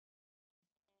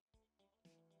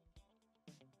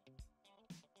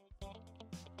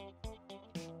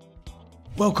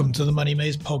Welcome to the Money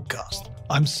Maze podcast.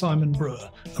 I'm Simon Brewer,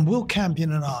 and Will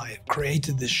Campion and I have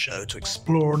created this show to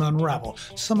explore and unravel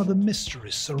some of the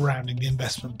mysteries surrounding the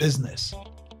investment business.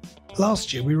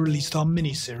 Last year, we released our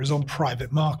mini-series on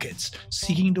private markets,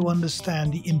 seeking to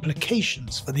understand the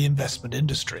implications for the investment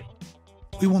industry.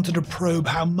 We wanted to probe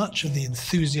how much of the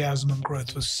enthusiasm and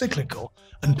growth was cyclical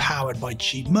and powered by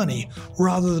cheap money,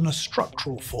 rather than a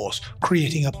structural force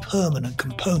creating a permanent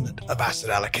component of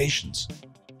asset allocations.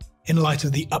 In light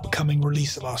of the upcoming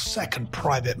release of our second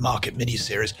Private Market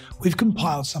Miniseries, we've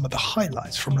compiled some of the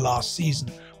highlights from last season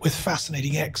with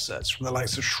fascinating excerpts from the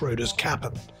likes of Schroders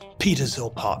Capital,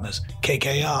 Petershill Partners,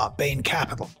 KKR, Bain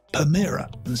Capital,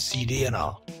 Permira, and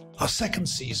CD&R. Our second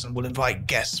season will invite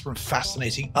guests from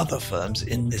fascinating other firms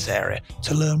in this area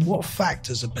to learn what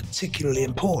factors are particularly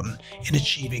important in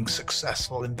achieving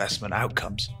successful investment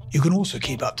outcomes. You can also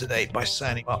keep up to date by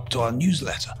signing up to our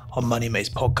newsletter on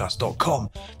moneymazepodcast.com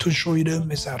to ensure you don't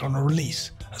miss out on a release,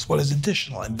 as well as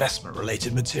additional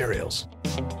investment-related materials.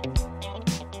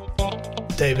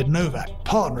 David Novak,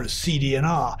 partner at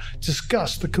CD&R,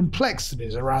 discussed the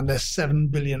complexities around their £7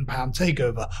 billion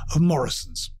takeover of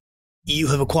Morrisons. You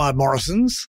have acquired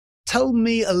Morrisons. Tell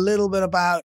me a little bit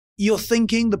about your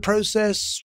thinking, the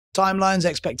process, timelines,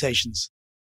 expectations.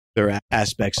 There are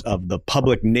aspects of the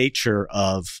public nature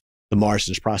of the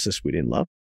Morrisons process we didn't love.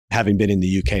 Having been in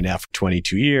the UK now for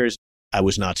 22 years, I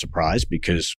was not surprised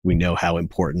because we know how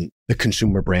important the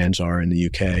consumer brands are in the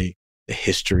UK, the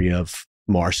history of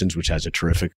Morrisons, which has a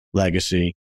terrific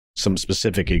legacy, some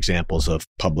specific examples of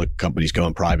public companies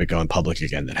going private, going public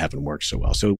again that haven't worked so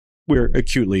well. So we're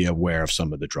acutely aware of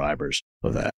some of the drivers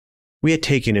of that. We had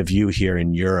taken a view here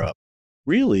in Europe,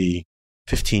 really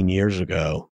 15 years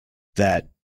ago, that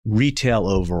retail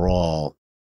overall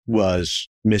was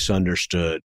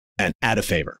misunderstood and out of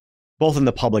favor, both in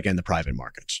the public and the private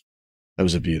markets. That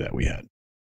was a view that we had.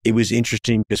 It was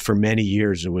interesting because for many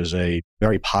years, it was a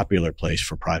very popular place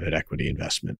for private equity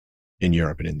investment in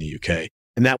Europe and in the UK.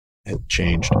 And that had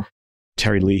changed.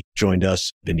 Terry Lee joined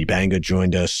us, Bindi Banga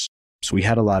joined us. So we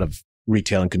had a lot of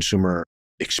retail and consumer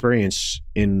experience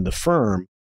in the firm,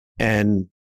 and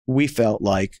we felt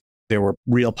like there were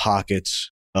real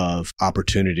pockets of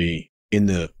opportunity in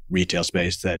the retail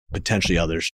space that potentially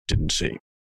others didn't see.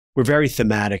 We're very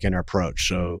thematic in our approach.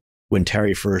 So when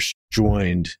Terry first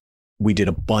joined, we did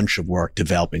a bunch of work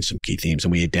developing some key themes,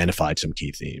 and we identified some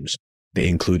key themes. They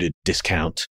included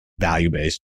discount,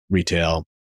 value-based retail,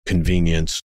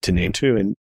 convenience, to name two.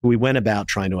 And we went about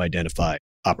trying to identify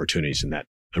opportunities in that.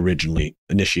 Originally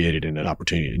initiated in an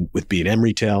opportunity with B&M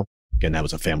Retail. Again, that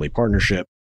was a family partnership.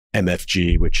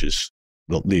 MFG, which is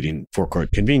the leading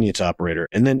forecourt convenience operator.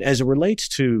 And then as it relates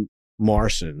to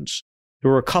Morrisons, there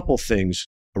were a couple things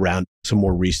around some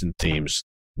more recent themes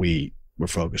we were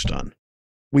focused on.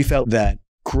 We felt that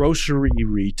grocery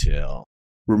retail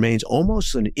remains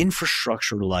almost an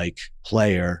infrastructure-like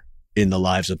player in the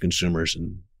lives of consumers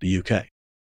in the UK.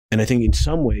 And I think in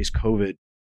some ways, COVID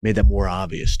made that more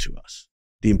obvious to us,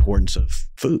 the importance of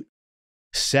food.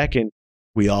 Second,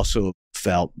 we also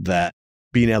felt that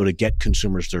being able to get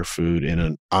consumers their food in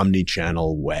an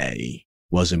omni-channel way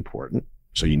was important.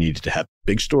 So you needed to have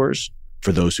big stores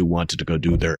for those who wanted to go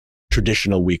do their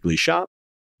traditional weekly shop.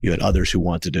 You had others who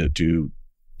wanted to do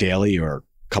daily or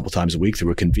a couple times a week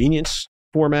through a convenience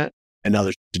format, and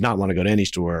others did not want to go to any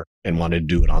store and wanted to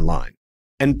do it online,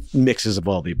 and mixes of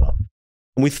all the above.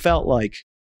 And we felt like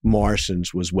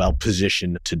Morrisons was well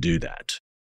positioned to do that.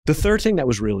 The third thing that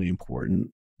was really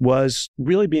important was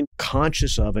really being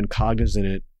conscious of and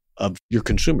cognizant of your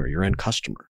consumer, your end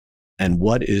customer, and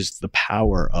what is the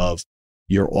power of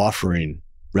your offering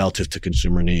relative to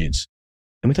consumer needs.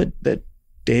 And we thought that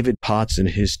David Potts and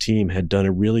his team had done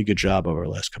a really good job over the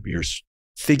last couple of years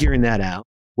figuring that out,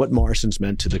 what Morrisons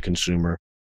meant to the consumer,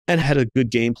 and had a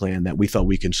good game plan that we thought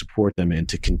we can support them in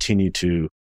to continue to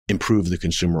improve the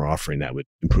consumer offering that would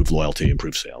improve loyalty,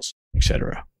 improve sales, et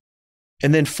cetera.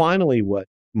 And then finally, what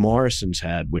Morrisons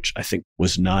had, which I think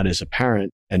was not as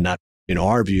apparent and not, in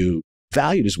our view,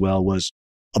 valued as well, was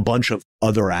a bunch of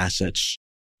other assets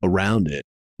around it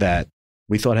that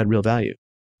we thought had real value.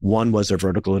 One was their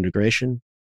vertical integration.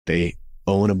 They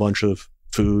own a bunch of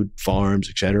food, farms,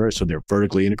 et cetera. So they're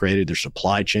vertically integrated. Their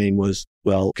supply chain was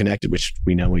well connected, which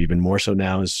we know even more so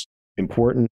now is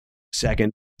important.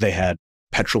 Second, they had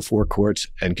petrol forecourts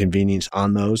and convenience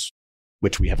on those,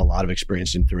 which we have a lot of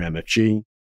experience in through MFG.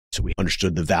 So we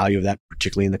understood the value of that,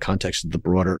 particularly in the context of the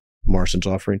broader Morrisons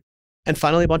offering. And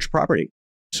finally, a bunch of property.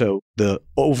 So the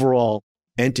overall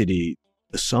entity,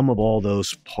 the sum of all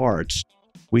those parts,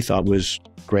 we thought was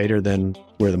greater than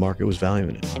where the market was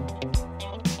valuing it.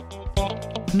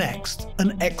 Next,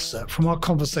 an excerpt from our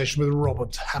conversation with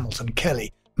Robert Hamilton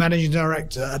Kelly, Managing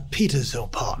Director at Petershill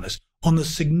Partners, on the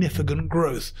significant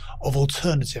growth of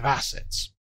alternative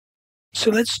assets.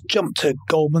 So let's jump to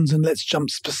Goldman's and let's jump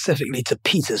specifically to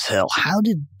Petershill. How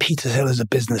did Petershill as a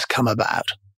business come about?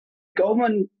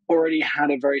 Goldman already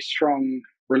had a very strong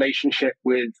relationship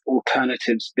with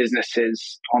alternatives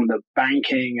businesses on the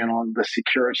banking and on the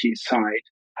securities side.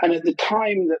 And at the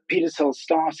time that Petershill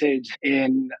started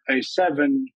in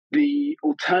 2007, the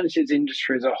alternatives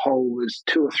industry as a whole was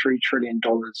 $2 or $3 trillion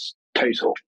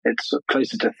total. It's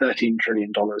closer to $13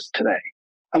 trillion today.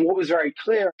 And what was very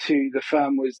clear to the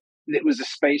firm was it was a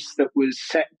space that was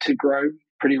set to grow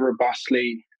pretty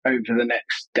robustly over the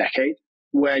next decade,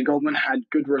 where Goldman had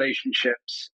good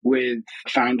relationships with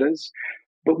founders,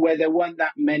 but where there weren't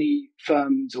that many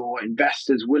firms or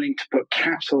investors willing to put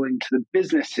capital into the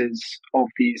businesses of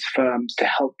these firms to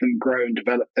help them grow and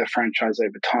develop their franchise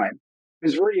over time. It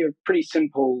was really a pretty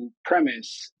simple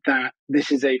premise that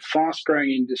this is a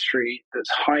fast-growing industry that's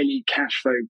highly cash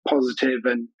flow positive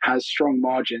and has strong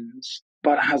margins,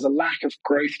 but has a lack of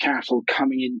growth capital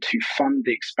coming in to fund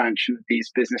the expansion of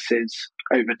these businesses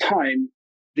over time.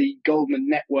 The Goldman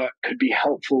network could be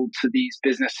helpful to these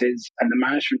businesses and the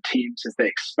management teams as they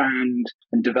expand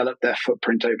and develop their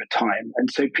footprint over time. And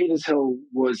so Petershill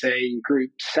was a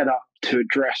group set up to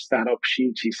address that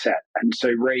opportunity set, and so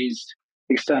raised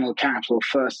external capital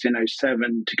first in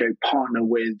 2007 to go partner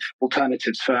with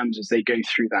alternatives firms as they go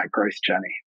through that growth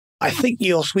journey. I think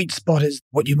your sweet spot is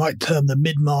what you might term the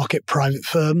mid-market private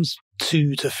firms,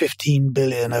 2 to 15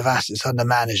 billion of assets under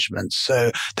management.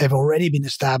 So they've already been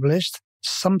established.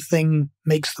 Something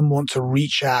makes them want to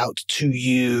reach out to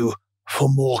you for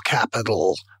more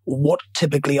capital. What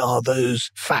typically are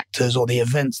those factors or the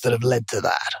events that have led to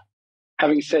that?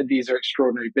 Having said these are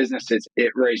extraordinary businesses,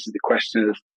 it raises the question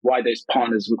of why those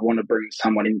partners would want to bring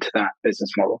someone into that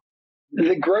business model.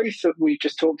 The growth that we've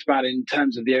just talked about in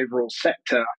terms of the overall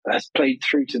sector has played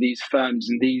through to these firms,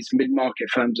 and these mid-market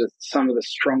firms are some of the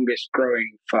strongest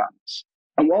growing firms.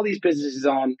 And while these businesses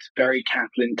aren't very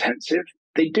capital intensive,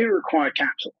 they do require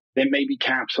capital. There may be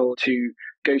capital to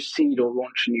go seed or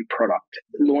launch a new product,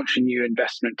 launch a new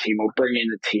investment team or bring in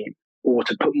a team, or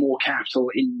to put more capital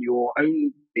in your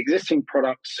own existing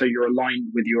products so you're aligned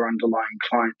with your underlying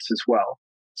clients as well.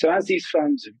 So as these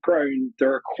firms have grown, the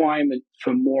requirement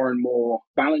for more and more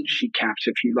balance sheet capital,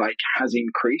 if you like, has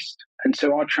increased. And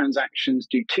so our transactions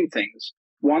do two things.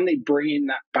 One, they bring in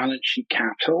that balance sheet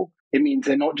capital. It means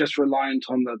they're not just reliant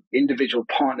on the individual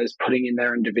partners putting in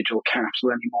their individual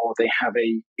capital anymore. They have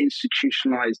a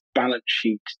institutionalized balance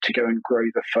sheet to go and grow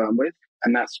the firm with.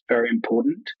 And that's very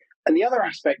important. And the other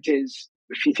aspect is,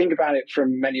 if you think about it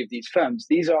from many of these firms,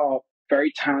 these are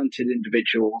very talented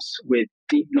individuals with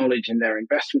deep knowledge in their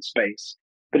investment space.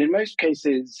 But in most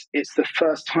cases, it's the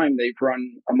first time they've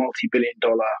run a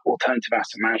multi-billion-dollar alternative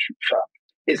asset management firm.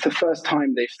 It's the first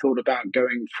time they've thought about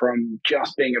going from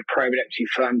just being a private equity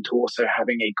firm to also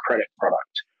having a credit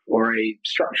product or a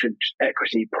structured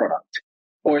equity product.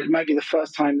 Or it might be the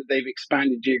first time that they've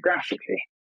expanded geographically.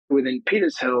 Within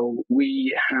Petershill,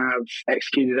 we have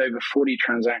executed over 40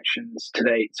 transactions to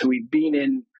date. So we've been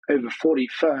in over 40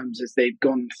 firms as they've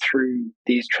gone through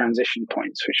these transition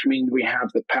points, which means we have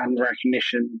the pattern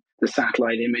recognition, the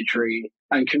satellite imagery,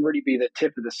 and can really be the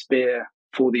tip of the spear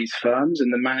for these firms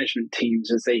and the management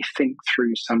teams as they think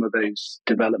through some of those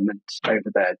developments over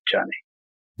their journey.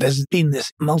 There's been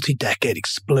this multi-decade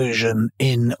explosion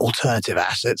in alternative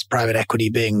assets, private equity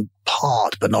being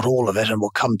part, but not all of it, and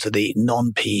we'll come to the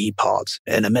non-PE parts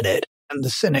in a minute. And the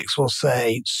cynics will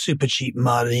say super cheap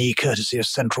money, courtesy of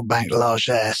central bank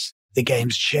largesse, the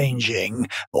game's changing,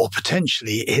 or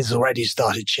potentially it has already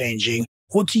started changing.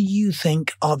 What do you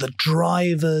think are the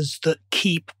drivers that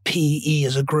keep PE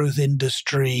as a growth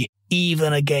industry,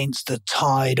 even against the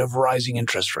tide of rising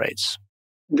interest rates?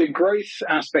 The growth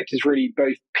aspect is really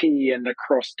both PE and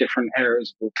across different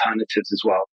areas of alternatives as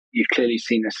well. You've clearly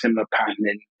seen a similar pattern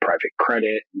in private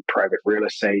credit, in private real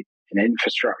estate, in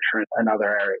infrastructure, and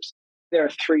other areas. There are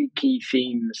three key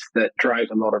themes that drive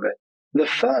a lot of it. The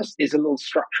first is a little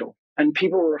structural, and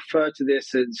people refer to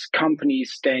this as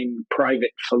companies staying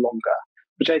private for longer,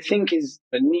 which I think is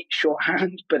a neat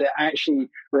shorthand, but it actually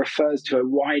refers to a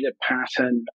wider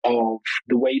pattern of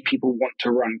the way people want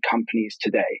to run companies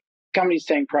today. Companies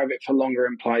staying private for longer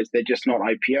implies they're just not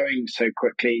IPOing so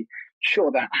quickly.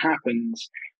 Sure, that happens.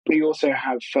 But you also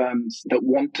have firms that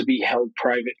want to be held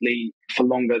privately for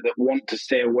longer, that want to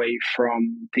stay away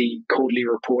from the quarterly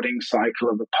reporting cycle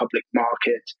of the public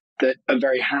market, that are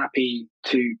very happy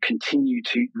to continue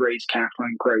to raise capital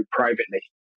and grow privately.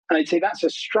 And I'd say that's a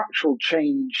structural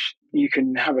change You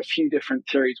can have a few different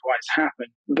theories why it's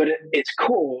happened, but at its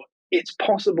core, it's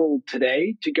possible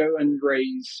today to go and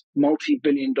raise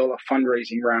multi-billion-dollar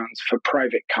fundraising rounds for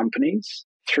private companies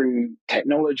through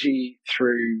technology,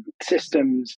 through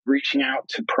systems, reaching out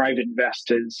to private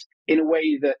investors in a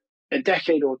way that a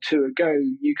decade or two ago,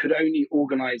 you could only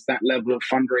organize that level of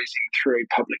fundraising through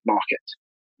a public market.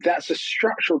 That's a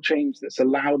structural change that's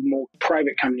allowed more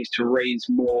private companies to raise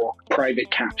more private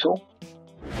capital.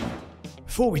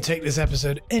 Before we take this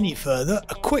episode any further,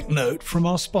 a quick note from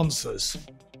our sponsors.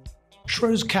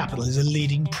 Schroders Capital is a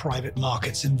leading private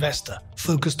markets investor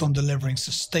focused on delivering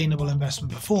sustainable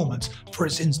investment performance for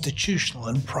its institutional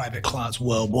and private clients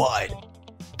worldwide.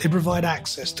 They provide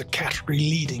access to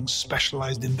category-leading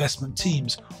specialized investment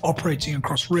teams operating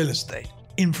across real estate,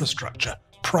 infrastructure,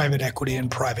 private equity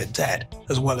and private debt,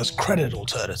 as well as credit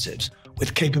alternatives,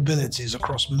 with capabilities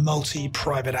across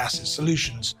multi-private asset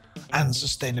solutions and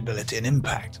sustainability and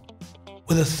impact.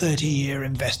 With a 30-year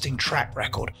investing track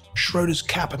record, Schroders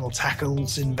Capital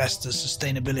tackles investors'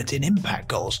 sustainability and impact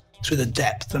goals through the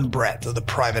depth and breadth of the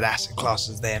private asset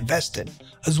classes they invest in,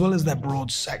 as well as their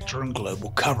broad sector and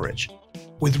global coverage.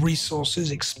 With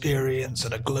resources, experience,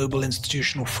 and a global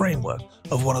institutional framework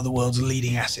of one of the world's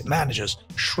leading asset managers,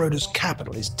 Schroders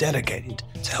Capital is dedicated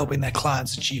to helping their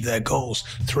clients achieve their goals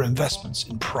through investments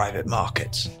in private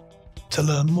markets. To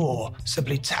learn more,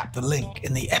 simply tap the link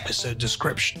in the episode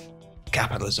description.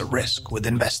 Capital is a risk with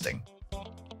investing.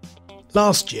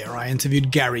 Last year, I interviewed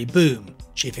Gary Boom,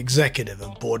 Chief Executive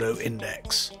of Bordeaux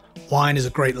Index. Wine is a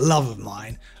great love of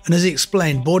mine, and as he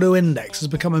explained, Bordeaux Index has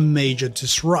become a major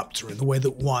disruptor in the way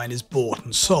that wine is bought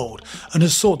and sold, and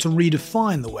has sought to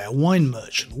redefine the way a wine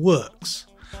merchant works.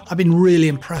 I've been really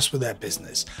impressed with their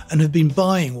business, and have been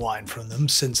buying wine from them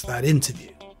since that interview.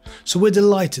 So we're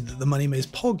delighted that the Money Maze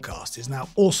podcast is now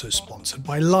also sponsored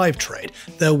by LiveTrade,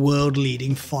 their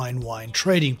world-leading fine wine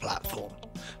trading platform.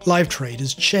 LiveTrade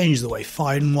has changed the way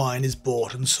fine wine is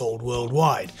bought and sold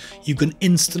worldwide. You can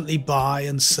instantly buy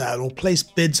and sell or place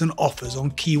bids and offers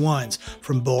on key wines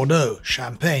from Bordeaux,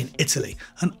 Champagne, Italy,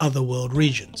 and other world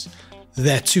regions.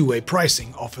 Their two-way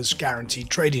pricing offers guaranteed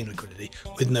trading liquidity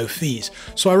with no fees,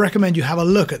 so I recommend you have a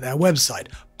look at their website,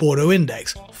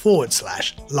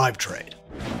 BordeauxIndex/LiveTrade.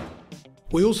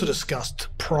 We also discussed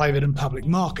private and public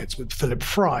markets with Philipp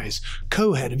Freise,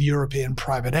 co-head of European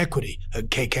private equity at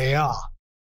KKR.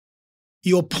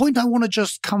 Your point I want to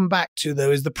just come back to, though,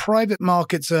 is the private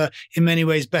markets are in many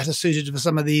ways better suited for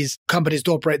some of these companies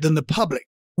to operate than the public.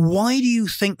 Why do you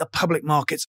think the public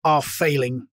markets are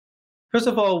failing? First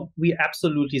of all, we are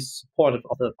absolutely supportive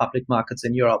of the public markets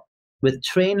in Europe. With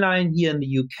Trainline here in the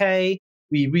UK,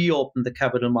 we reopened the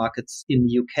capital markets in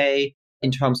the UK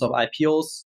in terms of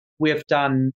IPOs. We have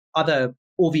done other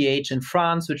OVH in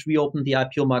France, which reopened the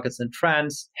IPO markets in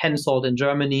France, Hensoldt in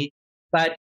Germany.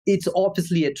 But it's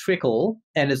obviously a trickle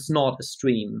and it's not a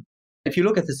stream. If you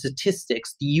look at the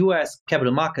statistics, the US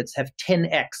capital markets have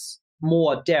 10x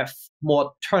more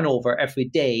more turnover every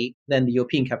day than the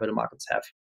European capital markets have.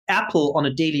 Apple on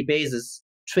a daily basis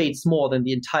trades more than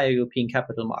the entire European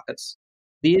capital markets.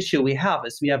 The issue we have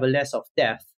is we have a less of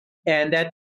depth, and that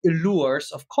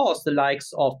allures, of course, the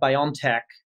likes of BioNTech,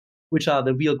 which are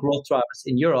the real growth drivers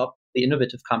in Europe, the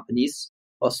innovative companies,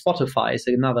 or Spotify is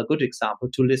another good example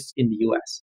to list in the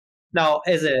US. Now,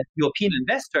 as a European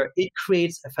investor, it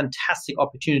creates a fantastic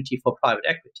opportunity for private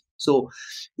equity. So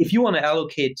if you want to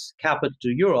allocate capital to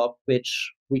Europe,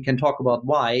 which we can talk about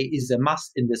why is a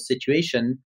must in this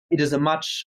situation, it is a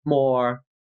much more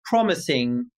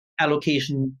promising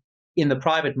allocation in the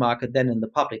private market than in the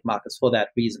public markets for that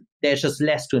reason. There's just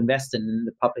less to invest in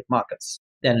the public markets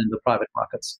than in the private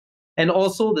markets. And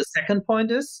also the second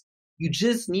point is you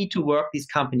just need to work these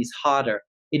companies harder.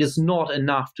 It is not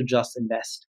enough to just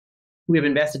invest. We have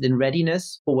invested in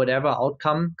readiness for whatever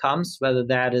outcome comes, whether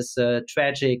that is a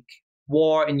tragic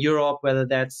war in Europe, whether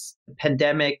that's a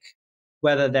pandemic,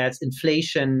 whether that's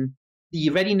inflation.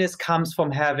 The readiness comes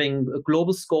from having a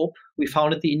global scope. We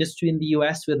founded the industry in the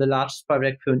US. We're the largest private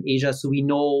equity firm in Asia, so we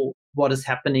know what is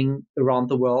happening around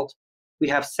the world. We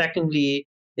have, secondly,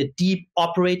 a deep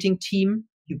operating team.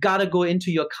 You got to go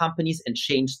into your companies and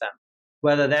change them,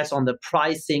 whether that's on the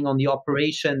pricing, on the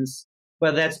operations,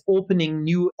 whether that's opening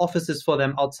new offices for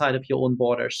them outside of your own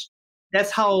borders.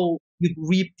 That's how you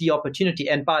reap the opportunity.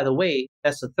 And by the way,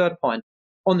 that's the third point.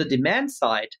 On the demand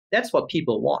side, that's what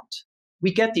people want.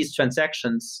 We get these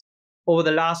transactions over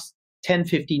the last 10,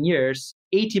 15 years,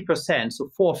 80%, so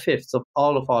 4/5 of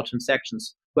all of our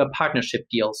transactions were partnership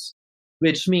deals,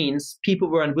 which means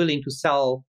people weren't willing to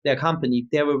sell their company.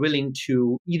 They were willing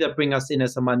to either bring us in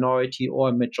as a minority or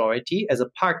a majority, as a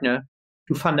partner,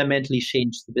 to fundamentally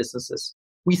change the businesses.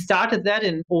 We started that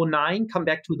in 2009, come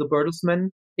back to the Bertelsmann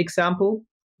example,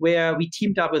 where we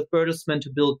teamed up with Bertelsmann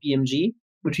to build BMG,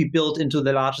 which we built into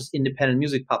the largest independent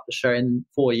music publisher in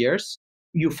 4 years.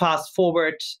 You fast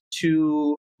forward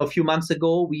to a few months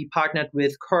ago, we partnered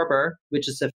with Kerber, which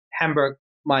is a Hamburg,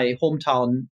 my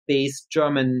hometown-based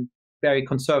German, very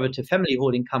conservative family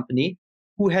holding company,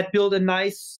 who had built a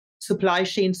nice supply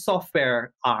chain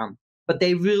software arm, but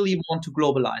they really want to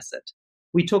globalize it.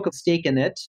 We took a stake in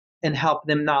it and help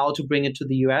them now to bring it to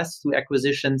the US through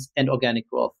acquisitions and organic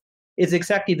growth. It's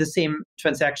exactly the same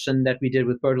transaction that we did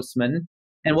with Bertelsmann.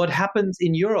 And what happens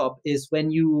in Europe is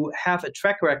when you have a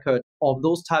track record of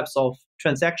those types of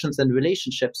transactions and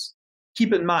relationships,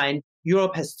 keep in mind,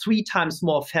 Europe has 3 times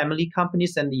more family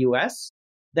companies than the US.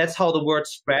 That's how the word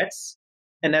spreads.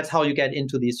 And that's how you get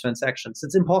into these transactions.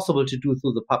 It's impossible to do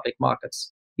through the public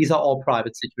markets. These are all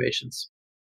private situations.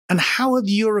 And how have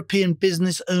European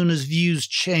business owners' views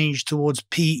changed towards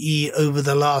PE over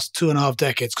the last 2.5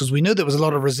 decades? Because we know there was a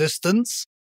lot of resistance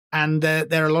and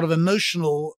there are a lot of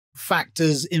emotional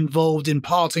factors involved in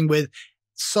parting with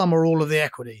some or all of the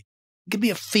equity. Give me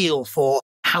a feel for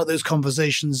how those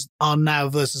conversations are now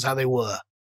versus how they were.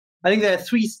 I think there are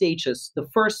 3 stages. The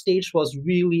first stage was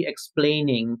really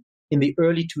explaining in the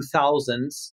early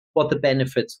 2000s what the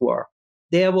benefits were.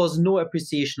 There was no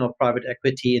appreciation of private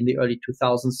equity in the early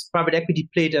 2000s. Private equity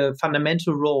played a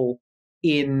fundamental role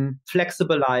in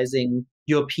flexibilizing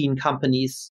European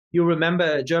companies. You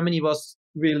remember Germany was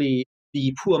really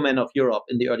the poor man of Europe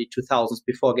in the early 2000s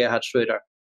before Gerhard Schröder,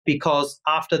 because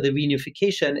after the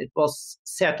reunification, it was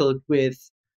settled with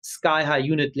sky-high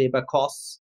unit labor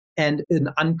costs and an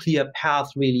unclear path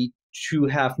really to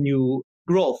have new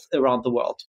growth around the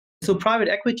world. So private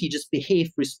equity just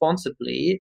behaved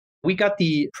responsibly. We got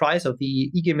the prize of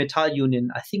the IG Metall Union,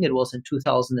 I think it was in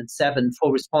 2007,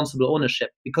 for responsible ownership.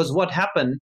 Because what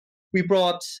happened, we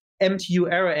brought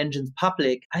MTU aero engines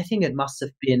public. I think it must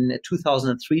have been a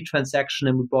 2003 transaction,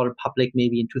 and we brought it public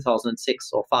maybe in 2006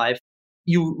 or 5.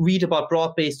 You read about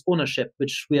broad-based ownership,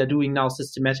 which we are doing now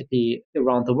systematically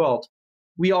around the world.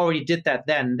 We already did that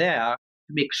then there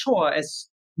to make sure, as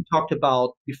we talked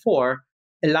about before,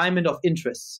 alignment of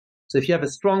interests. So if you have a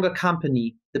stronger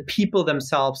company, the people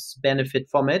themselves benefit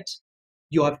from it.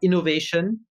 You have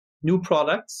innovation, new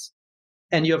products,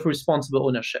 and you have responsible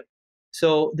ownership.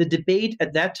 So the debate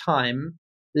at that time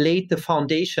laid the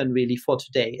foundation really for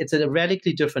today. It's a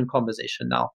radically different conversation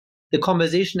now. The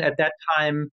conversation at that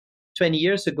time, 20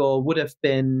 years ago, would have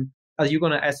been, are you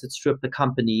going to asset strip the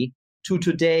company? To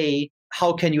today,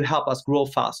 how can you help us grow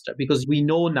faster? Because we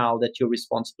know now that you're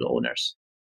responsible owners.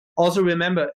 Also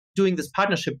remember, doing this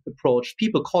partnership approach,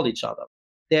 people call each other.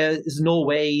 There is no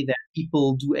way that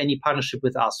people do any partnership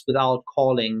with us without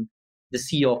calling the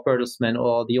CEO of Bertelsmann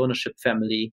or the ownership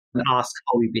family and ask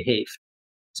how we behave.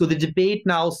 So the debate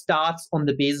now starts on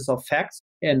the basis of facts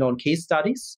and on case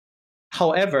studies.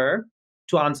 However,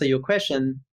 to answer your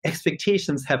question,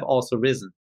 expectations have also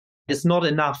risen. It's not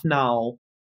enough now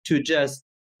to just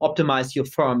optimize your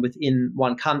firm within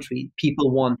one country.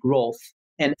 People want growth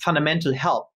and fundamental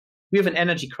help. We have an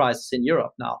energy crisis in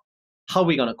Europe now. How are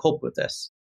we going to cope with this?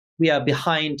 We are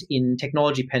behind in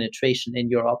technology penetration in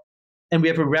Europe, and we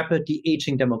have a rapidly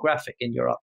aging demographic in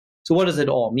Europe. So what does it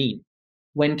all mean?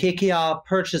 When KKR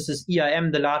purchases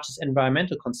EIM, the largest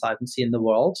environmental consultancy in the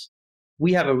world,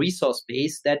 we have a resource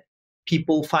base that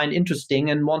people find interesting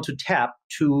and want to tap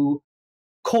to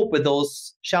cope with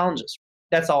those challenges.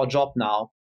 That's our job now.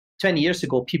 20 years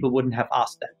ago, people wouldn't have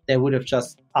asked that. They would have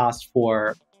just asked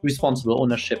for responsible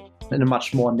ownership in a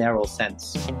much more narrow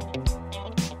sense.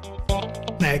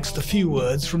 Next, a few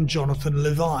words from Jonathan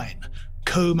Lavine,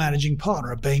 co-managing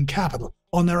partner at Bain Capital,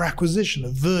 on their acquisition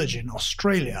of Virgin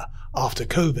Australia after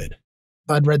COVID.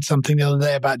 I'd read something the other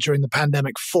day about during the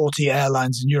pandemic, 40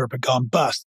 airlines in Europe had gone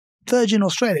bust. Virgin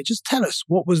Australia, just tell us,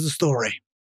 what was the story?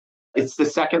 It's the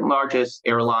second largest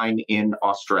airline in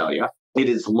Australia. It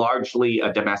is largely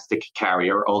a domestic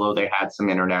carrier, although they had some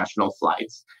international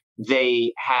flights.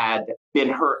 They had been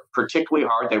hurt particularly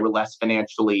hard. They were less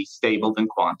financially stable than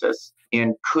Qantas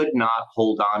and could not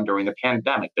hold on during the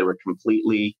pandemic. They were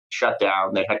completely shut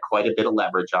down. They had quite a bit of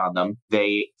leverage on them.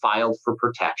 They filed for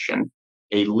protection.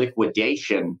 A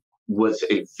liquidation was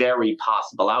a very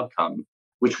possible outcome,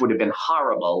 which would have been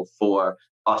horrible for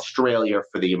Australia,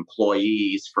 for the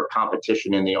employees, for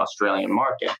competition in the Australian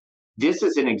market. This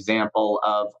is an example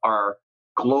of our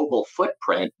global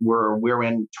footprint where we're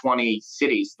in 20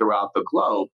 cities throughout the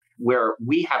globe, where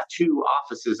we have 2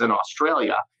 offices in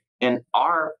Australia, and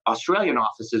our Australian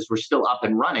offices were still up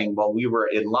and running while we were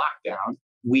in lockdown.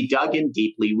 We dug in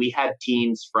deeply. We had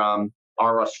teams from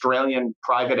our Australian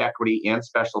private equity and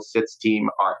special sits team,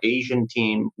 our Asian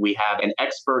team. We have an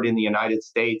expert in the United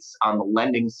States on the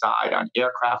lending side, on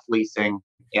aircraft leasing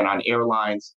and on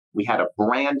airlines. We had a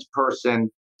brand person.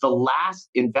 The last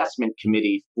investment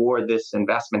committee for this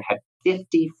investment had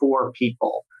 54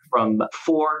 people from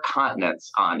 4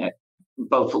 continents on it,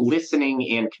 both listening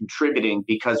and contributing,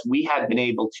 because we had been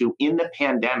able to, in the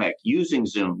pandemic, using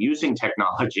Zoom, using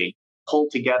technology, pull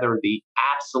together the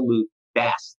absolute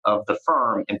best of the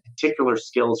firm and particular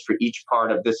skills for each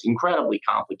part of this incredibly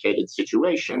complicated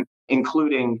situation,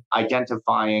 including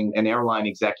identifying an airline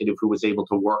executive who was able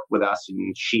to work with us,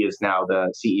 and she is now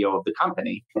the CEO of the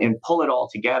company, and pull it all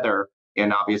together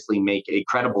and obviously make a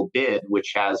credible bid,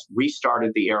 which has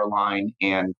restarted the airline.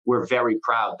 And we're very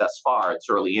proud thus far, it's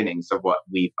early innings, of what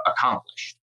we've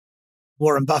accomplished.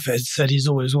 Warren Buffett said he's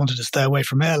always wanted to stay away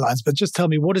from airlines, but just tell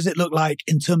me, what does it look like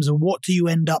in terms of what do you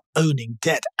end up owning,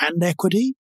 debt and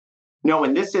equity? No,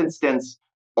 in this instance,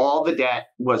 all the debt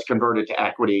was converted to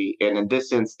equity. And in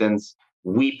this instance,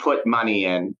 we put money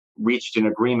in, reached an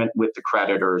agreement with the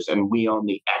creditors, and we own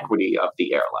the equity of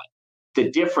the airline.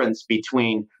 The difference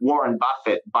between Warren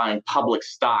Buffett buying public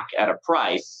stock at a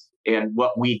price and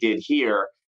what we did here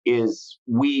is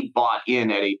we bought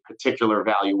in at a particular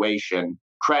valuation.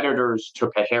 Creditors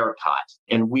took a haircut,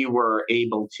 and we were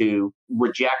able to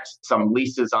reject some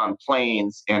leases on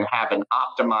planes and have an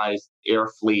optimized air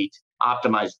fleet,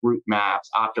 optimized route maps,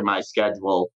 optimized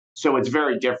schedule. So it's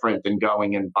very different than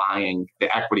going and buying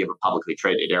the equity of a publicly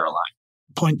traded airline.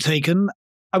 Point taken.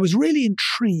 I was really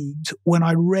intrigued when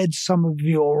I read some of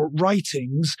your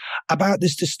writings about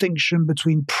this distinction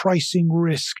between pricing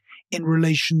risk in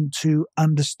relation to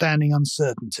understanding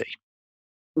uncertainty.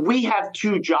 We have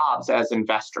 2 jobs as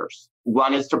investors.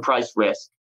 One is to price risk,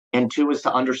 and 2 is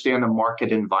to understand the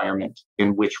market environment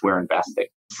in which we're investing.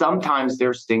 Sometimes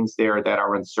there's things there that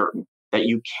are uncertain, that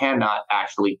you cannot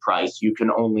actually price. You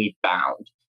can only bound.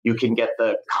 You can get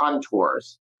the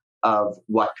contours of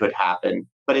what could happen,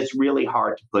 but it's really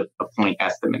hard to put a point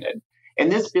estimate in.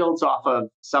 And this builds off of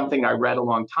something I read a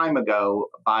long time ago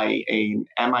by an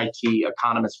MIT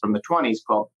economist from the 1920s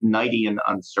called Knightian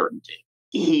uncertainty.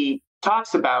 He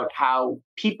talks about how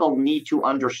people need to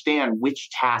understand which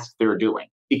task they're doing.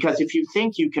 Because if you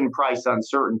think you can price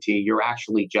uncertainty, you're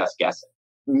actually just guessing.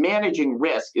 Managing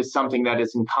risk is something that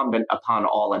is incumbent upon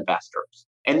all investors.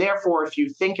 And therefore, if you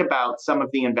think about some of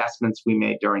the investments we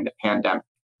made during the pandemic,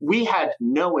 we had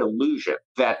no illusion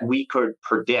that we could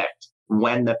predict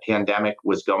when the pandemic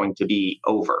was going to be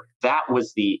over. That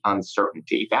was the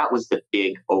uncertainty. That was the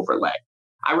big overlay.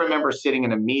 I remember sitting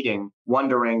in a meeting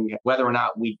wondering whether or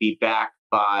not we'd be back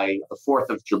by the 4th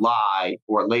of July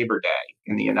or Labor Day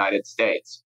in the United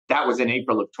States. That was in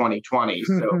April of 2020.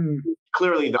 So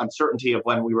clearly the uncertainty of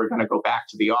when we were going to go back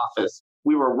to the office,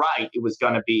 we were right. It was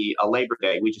going to be a Labor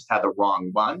Day. We just had the wrong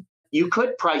one. You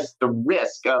could price the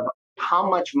risk of how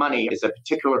much money is a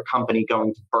particular company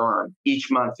going to burn each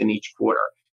month and each quarter.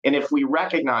 And if we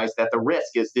recognize that the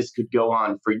risk is this could go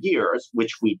on for years,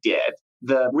 which we did,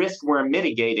 the risk we're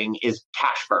mitigating is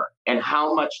cash burn. And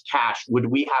how much cash would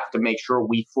we have to make sure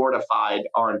we fortified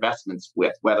our investments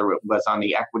with, whether it was on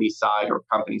the equity side or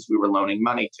companies we were loaning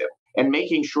money to, and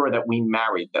making sure that we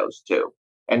married those two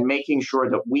and making sure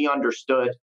that we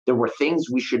understood there were things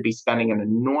we should be spending an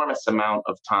enormous amount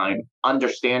of time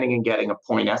understanding and getting a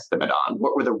point estimate on.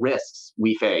 What were the risks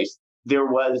we faced? There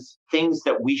was things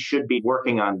that we should be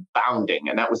working on bounding,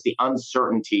 and that was the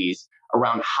uncertainties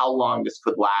around how long this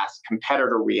could last,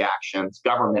 competitor reactions,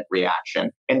 government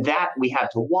reaction. And that we had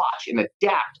to watch and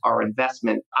adapt our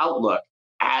investment outlook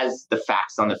as the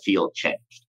facts on the field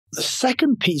changed. The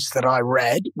second piece that I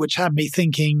read, which had me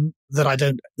thinking that I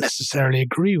don't necessarily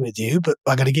agree with you, but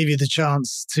I'm going to give you the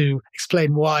chance to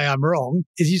explain why I'm wrong,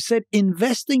 is you said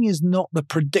investing is not the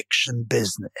prediction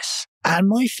business. And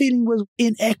my feeling was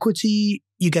in equity,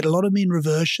 you get a lot of mean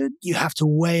reversion. You have to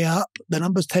weigh up. The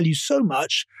numbers tell you so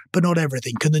much, but not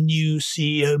everything. Can the new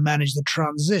CEO manage the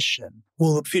transition?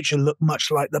 Will the future look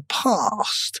much like the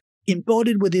past?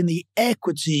 Embodied within the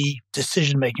equity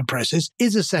decision-making process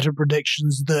is a set of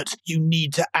predictions that you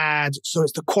need to add. So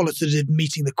it's the qualitative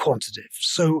meeting the quantitative.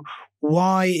 So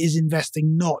why is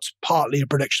investing not partly a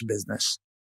prediction business?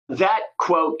 That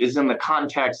quote is in the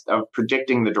context of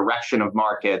predicting the direction of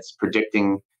markets,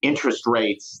 predicting interest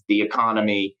rates, the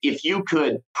economy. If you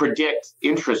could predict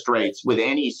interest rates with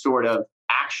any sort of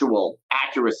actual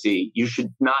accuracy, you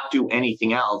should not do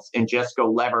anything else and just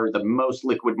go lever the most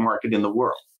liquid market in the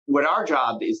world. What our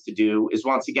job is to do is,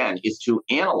 once again, is to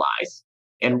analyze,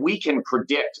 and we can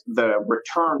predict the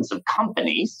returns of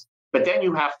companies, but then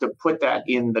you have to put that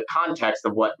in the context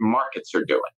of what markets are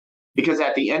doing. Because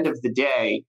at the end of the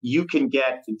day, you can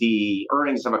get the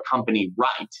earnings of a company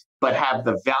right, but have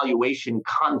the valuation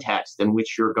context in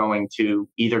which you're going to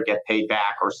either get paid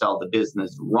back or sell the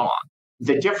business wrong.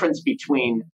 The difference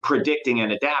between predicting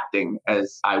and adapting,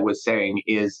 as I was saying,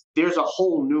 is there's a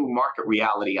whole new market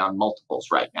reality on multiples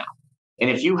right now. And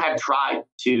if you had tried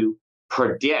to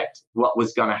predict what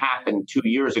was going to happen 2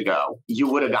 years ago, you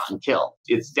would have gotten killed.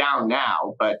 It's down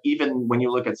now, but even when you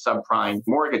look at subprime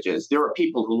mortgages, there are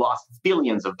people who lost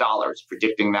billions of dollars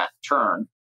predicting that turn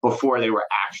before they were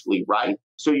actually right.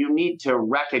 So you need to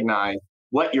recognize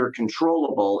what your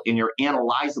controllable and your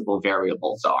analyzable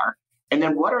variables are. And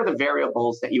then what are the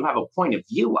variables that you have a point of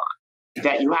view on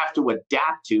that you have to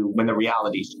adapt to when the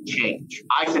realities change?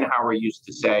 Eisenhower used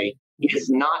to say,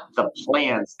 it's not the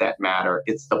plans that matter,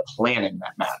 it's the planning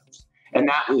that matters. And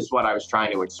that is what I was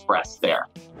trying to express there.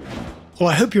 Well,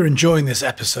 I hope you're enjoying this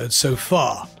episode so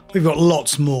far. We've got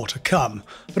lots more to come,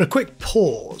 but a quick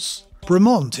pause.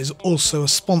 Bremont is also a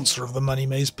sponsor of the Money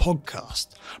Maze podcast.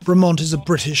 Bremont is a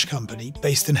British company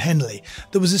based in Henley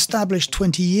that was established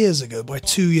 20 years ago by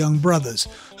two young brothers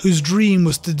whose dream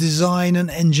was to design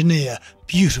and engineer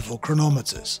beautiful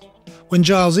chronometers. When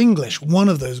Giles English, one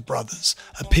of those brothers,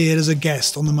 appeared as a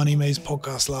guest on the Money Maze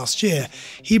podcast last year,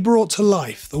 he brought to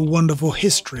life the wonderful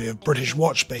history of British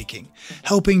watchmaking,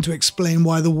 helping to explain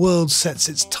why the world sets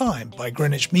its time by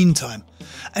Greenwich Mean Time.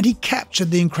 And he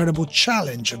captured the incredible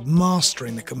challenge of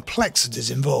mastering the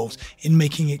complexities involved in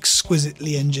making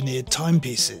exquisitely engineered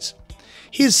timepieces.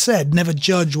 He has said, never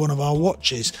judge one of our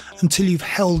watches until you've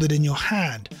held it in your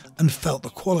hand and felt the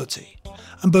quality.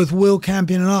 And both Will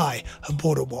Campion and I have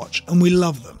bought a watch and we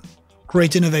love them.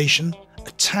 Great innovation,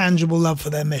 a tangible love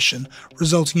for their mission,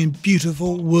 resulting in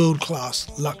beautiful,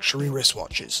 world-class luxury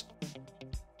wristwatches.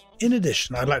 In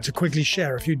addition, I'd like to quickly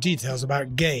share a few details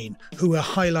about Gain, who we're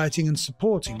highlighting and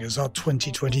supporting as our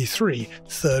 2023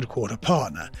 third quarter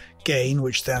partner. Gain,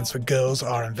 which stands for Girls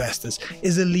Are Investors,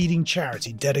 is a leading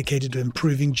charity dedicated to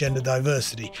improving gender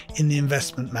diversity in the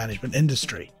investment management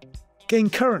industry. Gain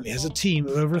currently has a team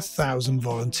of over 1,000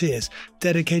 volunteers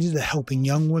dedicated to helping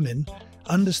young women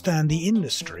understand the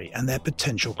industry and their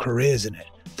potential careers in it.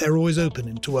 They're always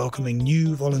open to welcoming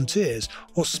new volunteers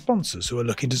or sponsors who are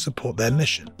looking to support their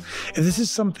mission. If this is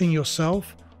something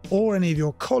yourself or any of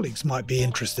your colleagues might be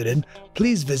interested in,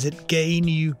 please visit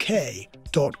gainuk.org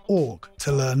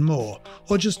to learn more,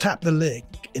 or just tap the link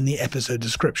in the episode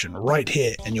description right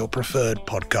here in your preferred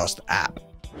podcast app.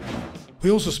 We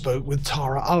also spoke with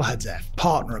Tara Alhadeff,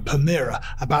 partner at Permira,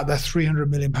 about their £300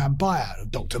 million buyout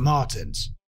of Dr. Martens.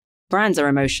 Brands are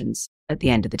emotions at the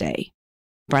end of the day.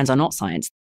 Brands are not science.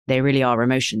 They really are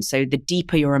emotions. So the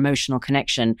deeper your emotional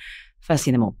connection,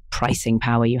 firstly, the more pricing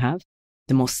power you have,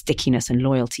 the more stickiness and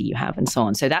loyalty you have, and so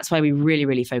on. So that's why we really,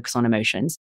 really focus on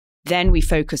emotions. Then we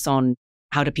focus on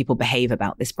how do people behave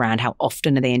about this brand? How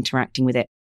often are they interacting with it?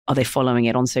 Are they following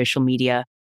it on social media?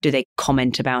 Do they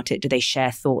comment about it? Do they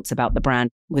share thoughts about the brand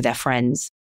with their friends?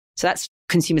 So that's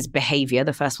consumers' behavior.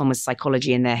 The first one was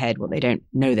psychology in their head, what they don't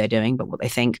know they're doing, but what they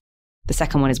think. The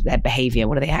second one is their behavior.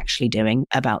 What are they actually doing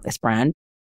about this brand?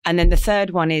 And then the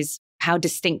third one is how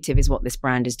distinctive is what this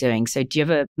brand is doing? So do you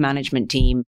have a management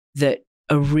team that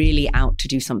are really out to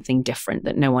do something different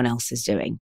that no one else is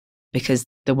doing? Because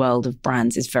the world of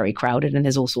brands is very crowded and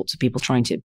there's all sorts of people trying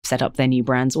to set up their new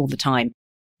brands all the time.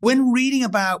 When reading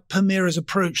about Permira's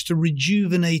approach to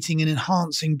rejuvenating and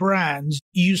enhancing brands,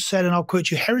 you said, and I'll quote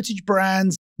you, heritage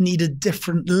brands need a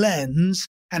different lens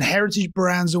and heritage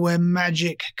brands are where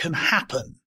magic can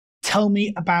happen. Tell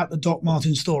me about the Doc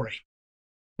Martens story.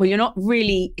 Well, you're not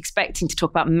really expecting to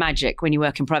talk about magic when you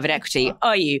work in private equity,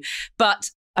 are you? But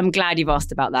I'm glad you've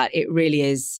asked about that. It really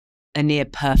is a near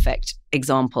perfect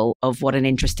example of what an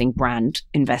interesting brand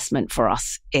investment for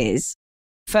us is.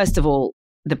 First of all,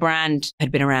 the brand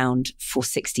had been around for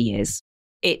 60 years.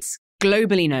 It's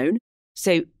globally known.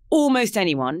 So almost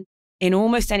anyone in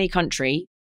almost any country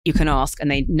you can ask and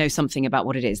they know something about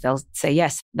what it is. They'll say,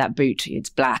 yes, that boot, it's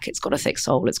black, it's got a thick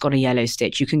sole, it's got a yellow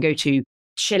stitch. You can go to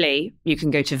Chile, you can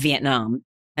go to Vietnam,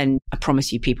 and I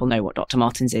promise you people know what Dr.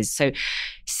 Martens is. So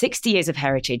 60 years of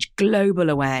heritage, global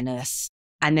awareness,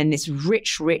 and then this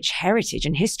rich, rich heritage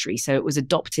and history. So it was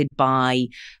adopted by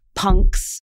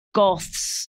punks,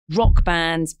 goths, rock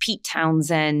bands. Pete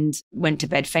Townsend went to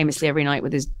bed famously every night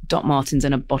with his Doc Martens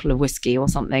and a bottle of whiskey or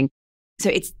something. So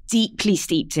it's deeply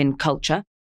steeped in culture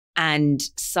and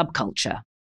subculture.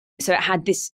 So it had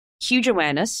this huge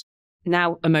awareness,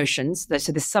 now emotions.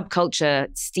 So the subculture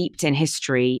steeped in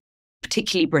history,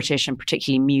 particularly British and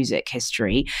particularly music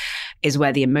history, is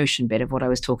where the emotion bit of what I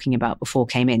was talking about before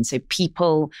came in. So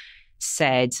people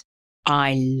said,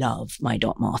 I love my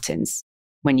Doc Martens.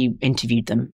 when you interviewed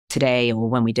them today or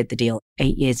when we did the deal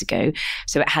 8 years ago.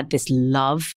 So it had this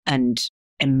love and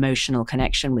emotional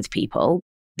connection with people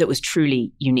that was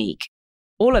truly unique.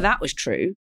 All of that was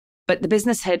true, but the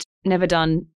business had never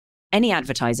done any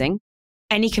advertising,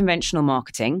 any conventional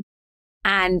marketing,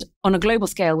 and on a global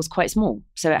scale was quite small.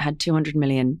 So it had 200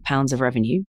 million pounds of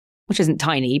revenue, which isn't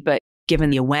tiny, but given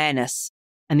the awareness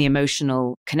and the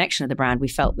emotional connection of the brand, we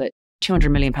felt that 200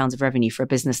 million pounds of revenue for a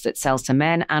business that sells to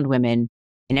men and women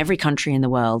in every country in the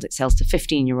world, it sells to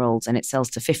 15-year-olds and it sells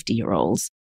to 50-year-olds.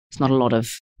 It's not a lot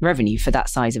of revenue for that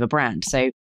size of a brand.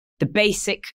 So the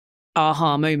basic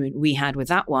aha moment we had with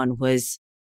that one was,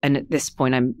 and at this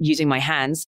point I'm using my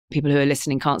hands, people who are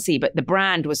listening can't see, but the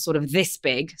brand was sort of this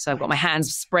big. So I've got my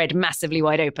hands spread massively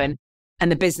wide open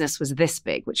and the business was this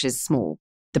big, which is small.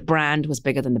 The brand was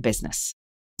bigger than the business.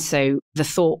 So the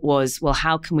thought was, well,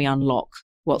 how can we unlock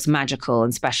what's magical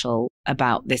and special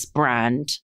about this brand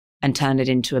and turn it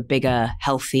into a bigger,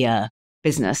 healthier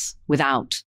business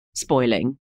without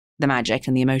spoiling the magic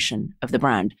and the emotion of the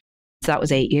brand? So that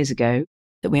was 8 years ago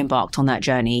that we embarked on that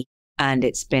journey. And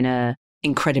it's been an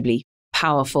incredibly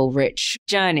powerful, rich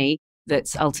journey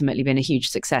that's ultimately been a huge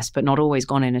success, but not always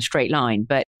gone in a straight line.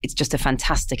 But it's just a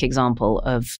fantastic example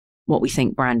of what we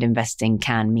think brand investing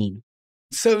can mean.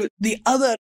 So the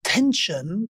other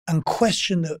tension and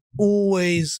question that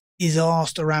always is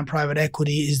asked around private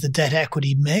equity is the debt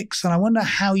equity mix. And I wonder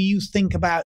how you think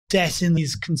about debt in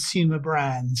these consumer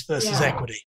brands versus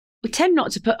equity. We tend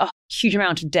not to put a huge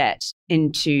amount of debt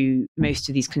into most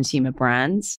of these consumer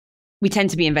brands. We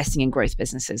tend to be investing in growth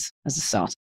businesses as a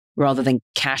start, rather than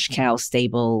cash cow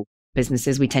stable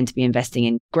businesses. We tend to be investing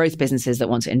in growth businesses that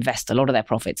want to invest a lot of their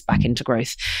profits back into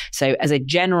growth. So as a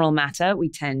general matter, we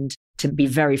tend to be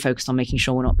very focused on making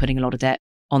sure we're not putting a lot of debt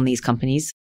on these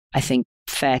companies. I think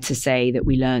fair to say that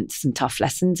we learned some tough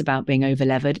lessons about being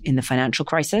over-levered in the financial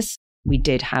crisis. We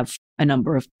did have a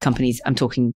number of companies, I'm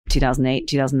talking 2008,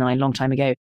 2009, long time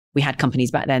ago. We had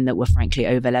companies back then that were frankly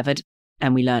over-levered,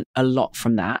 and we learned a lot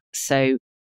from that. So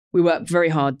we work very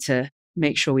hard to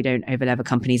make sure we don't over-lever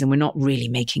companies, and we're not really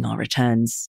making our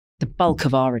returns. The bulk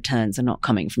of our returns are not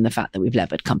coming from the fact that we've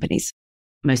levered companies.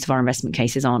 Most of our investment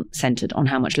cases aren't centered on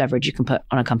how much leverage you can put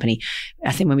on a company.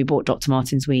 I think when we bought Dr.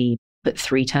 Martens, we put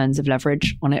 3 turns of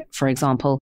leverage on it, for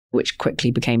example, which quickly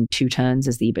became 2 turns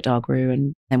as the EBITDA grew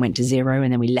and then went to 0.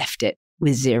 And then we left it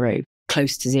with 0,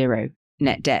 close to 0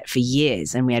 net debt for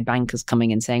years. And we had bankers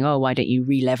coming and saying, oh, why don't you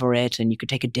re-lever it? And you could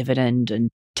take a dividend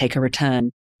and take a return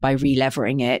by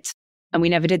re-levering it. And we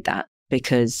never did that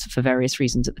because for various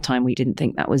reasons at the time, we didn't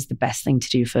think that was the best thing to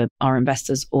do for our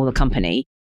investors or the company.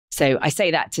 So I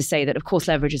say that to say that, of course,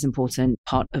 leverage is important,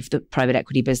 part of the private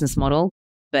equity business model,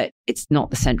 but it's not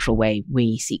the central way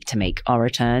we seek to make our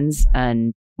returns.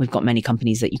 And we've got many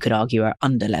companies that you could argue are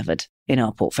under-levered in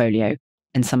our portfolio.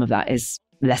 And some of that is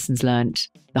lessons learned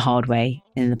the hard way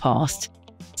in the past.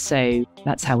 So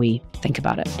that's how we think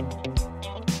about it.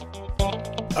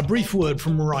 A brief word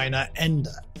from Rainer Ender,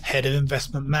 Head of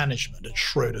Investment Management at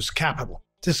Schroders Capital,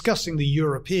 discussing the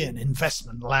European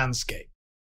investment landscape.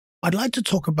 I'd like to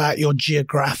talk about your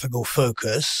geographical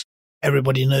focus.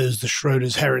 Everybody knows the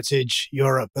Schroders heritage,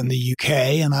 Europe and the UK.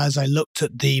 And as I looked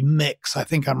at the mix, I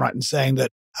think I'm right in saying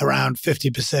that around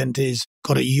 50% is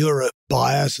got a Europe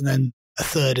bias and then a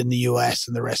third in the US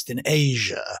and the rest in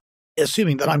Asia.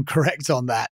 Assuming that I'm correct on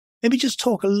that, maybe just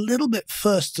talk a little bit,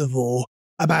 first of all,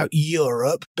 about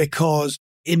Europe, because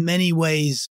in many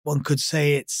ways, one could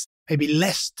say it's maybe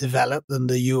less developed than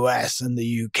the US and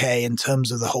the UK in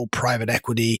terms of the whole private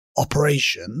equity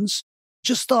operations.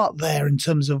 Just start there in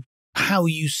terms of how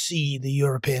you see the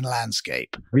European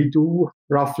landscape. We do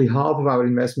roughly half of our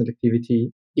investment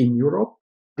activity in Europe.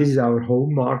 This is our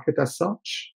home market as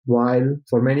such, while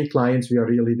for many clients, we are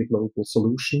really the global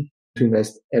solution to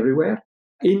invest everywhere.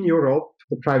 In Europe,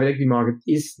 the private equity market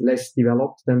is less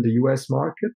developed than the US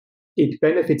market. It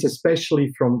benefits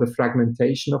especially from the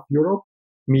fragmentation of Europe,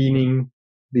 meaning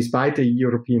despite the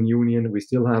European Union, we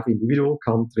still have individual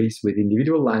countries with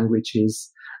individual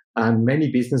languages, and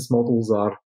many business models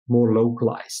are more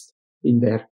localized in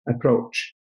their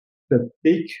approach. The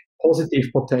big positive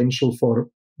potential for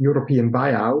European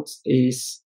buyouts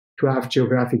is to have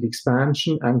geographic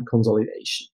expansion and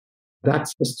consolidation.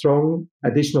 That's a strong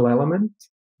additional element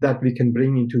that we can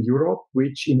bring into Europe,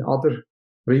 which in other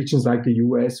regions like the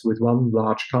US with one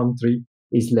large country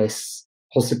is less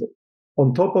possible.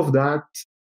 On top of that,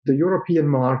 the European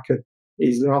market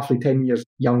is roughly 10 years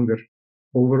younger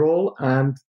overall,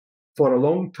 and for a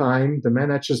long time, the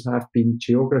managers have been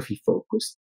geography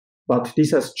focused. But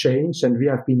this has changed, and we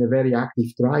have been a very active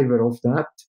driver of that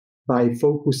by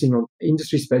focusing on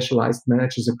industry specialized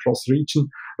managers across region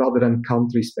rather than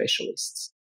country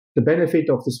specialists. The benefit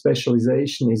of the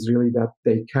specialization is really that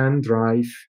they can drive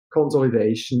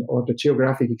consolidation or the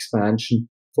geographic expansion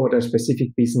for their specific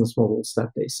business models that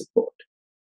they support.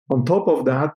 On top of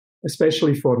that,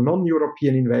 especially for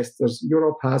non-European investors,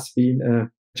 Europe has been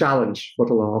a challenge for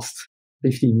the last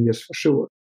 15 years for sure.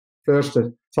 First,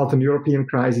 the Southern European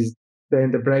crisis,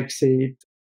 then the Brexit.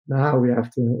 Now we have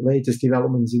the latest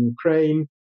developments in Ukraine.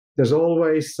 There's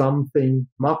always something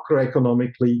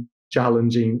macroeconomically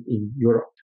challenging in Europe.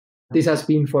 This has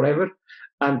been forever,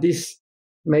 and this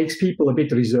makes people a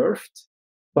bit reserved.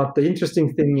 But the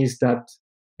interesting thing is that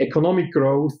economic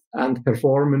growth and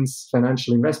performance,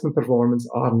 financial investment performance,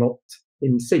 are not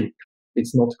in sync.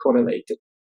 It's not correlated.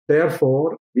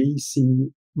 Therefore, we see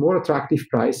more attractive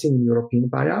pricing in European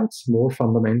buyouts, more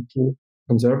fundamental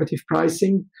conservative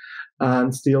pricing,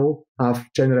 and still have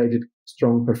generated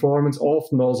strong performance,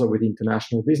 often also with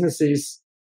international businesses.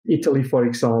 Italy, for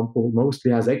example,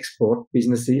 mostly has export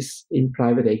businesses in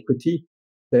private equity.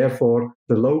 Therefore,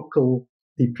 the local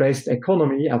depressed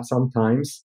economy at some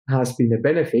times has been a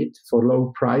benefit for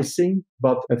low pricing,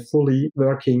 but a fully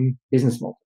working business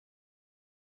model.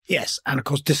 Yes, and of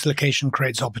course, dislocation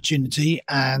creates opportunity,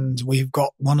 and we've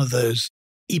got one of those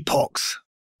epochs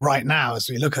right now as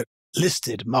we look at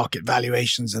listed market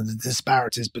valuations and the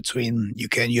disparities between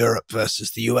UK and Europe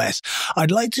versus the US.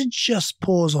 I'd like to just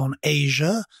pause on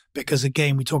Asia because,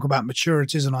 again, we talk about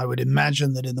maturities, and I would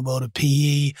imagine that in the world of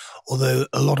PE, although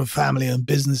a lot of family-owned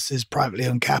businesses, privately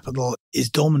owned capital is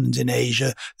dominant in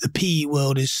Asia, the PE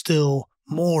world is still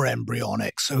more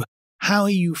embryonic. So how are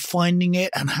you finding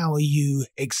it, and how are you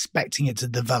expecting it to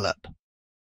develop?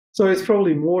 So it's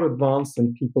probably more advanced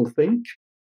than people think.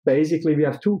 Basically, we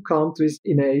have two countries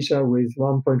in Asia with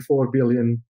 1.4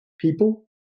 billion people,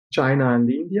 China and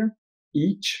India,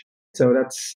 each. So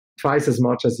that's twice as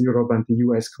much as Europe and the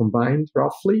US combined,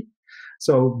 roughly.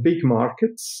 So big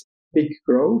markets, big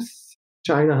growth.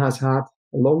 China has had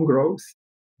a long growth,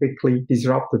 quickly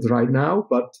disrupted right now,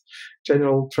 but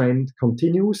general trend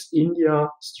continues. India,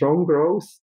 strong growth.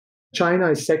 China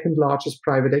is second largest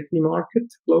private equity market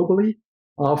globally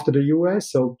after the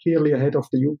US, so clearly ahead of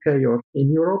the UK or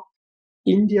in Europe.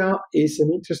 India is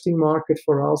an interesting market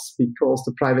for us because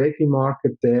the private equity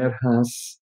market there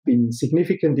has been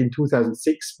significant in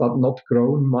 2006, but not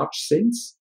grown much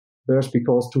since. First,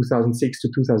 because 2006 to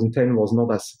 2010 was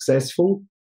not as successful,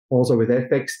 also with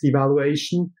FX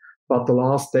devaluation. But the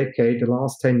last decade, the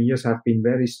last 10 years have been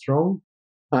very strong.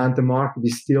 And the market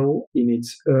is still in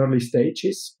its early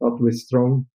stages, but with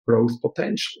strong growth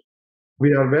potential.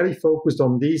 We are very focused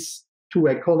on these two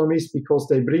economies because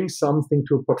they bring something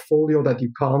to a portfolio that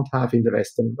you can't have in the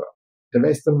Western world. The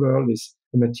Western world is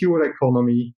a mature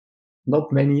economy,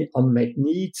 not many unmet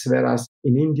needs, whereas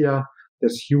in India,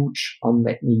 there's huge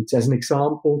unmet needs. As an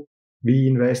example, we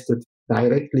invested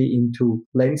directly into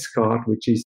Lenskart, which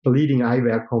is the leading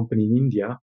eyewear company in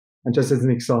India. And just as an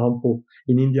example,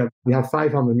 in India, we have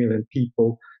 500 million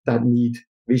people that need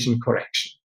vision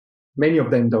correction. Many of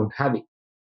them don't have it.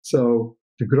 So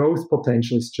the growth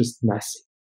potential is just massive.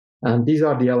 And these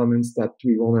are the elements that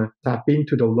we want to tap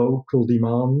into, the local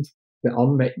demand, the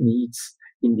unmet needs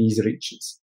in these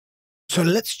regions. So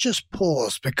let's just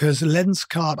pause because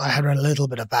Lenskart I had a little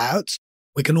bit about.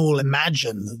 We can all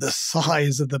imagine the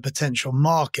size of the potential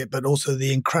market, but also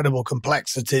the incredible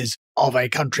complexities of a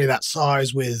country that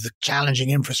size with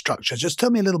challenging infrastructure. Just tell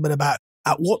me a little bit about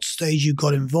at what stage you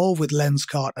got involved with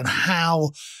Lenskart and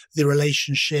how the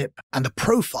relationship and the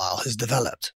profile has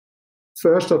developed.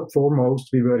 First and foremost,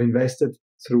 we were invested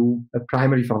through a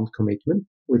primary fund commitment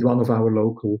with one of our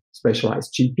local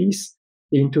specialized GPs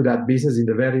into that business in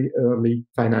the very early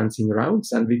financing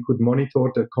rounds. And we could monitor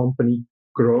the company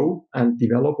grow and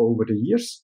develop over the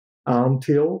years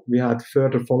until we had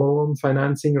further follow-on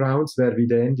financing rounds where we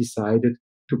then decided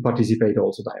to participate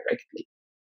also directly.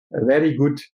 A very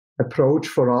good approach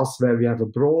for us where we have a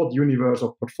broad universe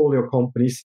of portfolio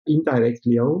companies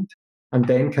indirectly owned and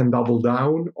then can double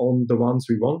down on the ones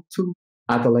we want to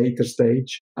at a later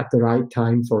stage at the right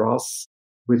time for us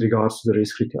with regards to the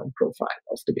risk return profile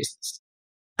of the business.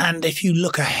 And if you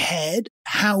look ahead,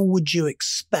 how would you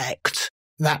expect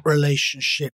that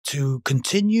relationship to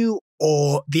continue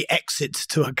or the exit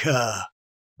to occur?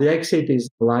 The exit is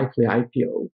likely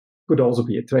IPO. Could also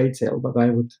be a trade sale, but I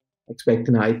would expect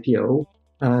an IPO.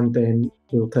 And then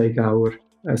we'll take our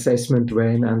assessment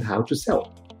when and how to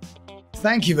sell.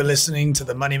 Thank you for listening to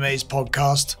the Money Maze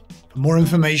podcast. For more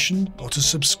information or to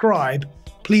subscribe,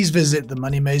 please visit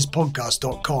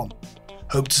themoneymazepodcast.com.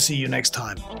 Hope to see you next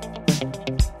time.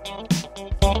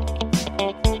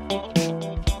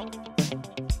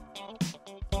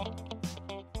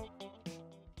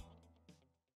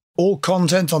 All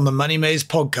content on the Money Maze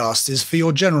podcast is for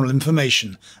your general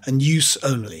information and use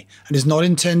only, and is not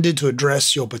intended to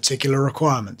address your particular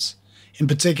requirements. In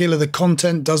particular, the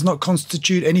content does not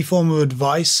constitute any form of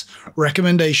advice,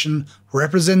 recommendation,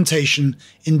 representation,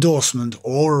 endorsement,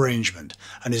 or arrangement,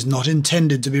 and is not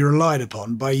intended to be relied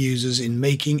upon by users in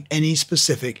making any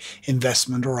specific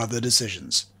investment or other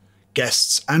decisions.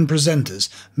 Guests and presenters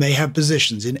may have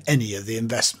positions in any of the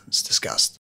investments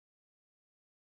discussed.